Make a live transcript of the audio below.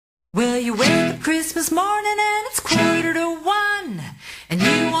you wake up Christmas morning and it's 1:45, and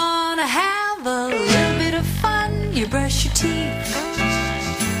you wanna have a little bit of fun. You brush your teeth.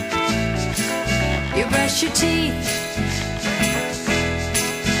 You brush your teeth.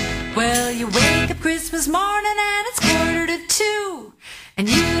 Well, you wake up Christmas morning and it's 1:45, and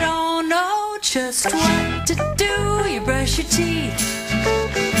you don't know just what to do. You brush your teeth.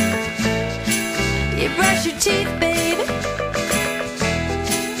 You brush your teeth, baby.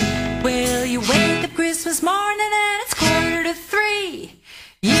 Well, you wake up Christmas morning and it's 2:45.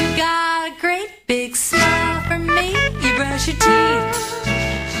 You got a great big smile for me. You brush your teeth.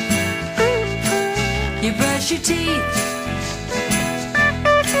 You brush your teeth.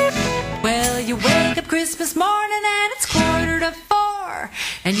 Well, you wake up Christmas morning and it's 3:45,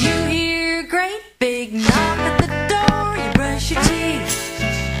 and you hear a great big knock at the door. You brush your teeth.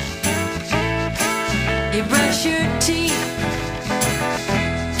 You brush your teeth.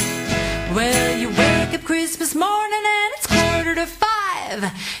 Well, you wake up Christmas morning and it's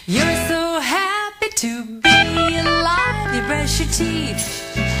 4:45. You're so happy to be alive. You brush your teeth.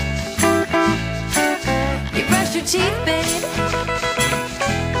 You brush your teeth, baby.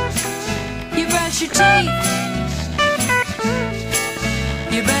 You brush your teeth.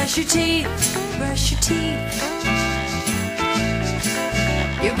 You brush your teeth. Brush your teeth.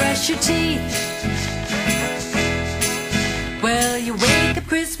 You brush your teeth. Well, you wake up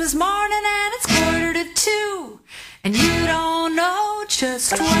Christmas morning and it's 1:45, and you don't know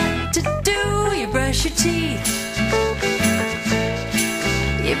just what to do. You brush your teeth.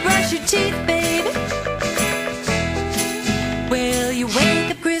 You brush your teeth, baby. Well, you wake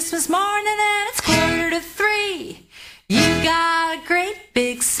up Christmas morning and it's 3:45. You got a great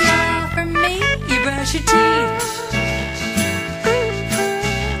big smile for me. You brush your teeth.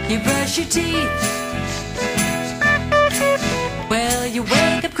 You brush your teeth. Well, you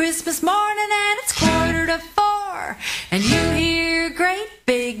wake up Christmas morning and it's 4:45, and you hear a great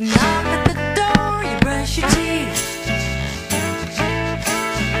big knock at the door. You brush your teeth.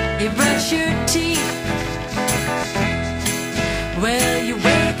 You brush your teeth. Well, you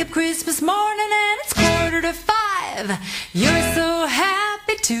wake up Christmas morning and it's 4:45. You're so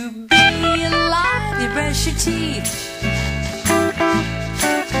happy to be alive. You brush your teeth.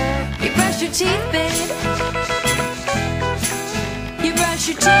 You brush your teeth, baby. You brush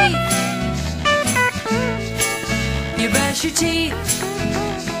your teeth. You brush your teeth.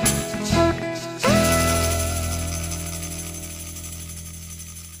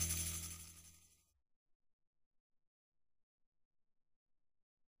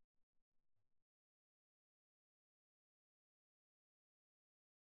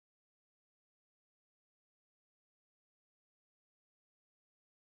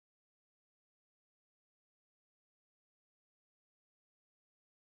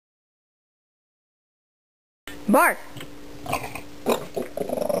 Bark.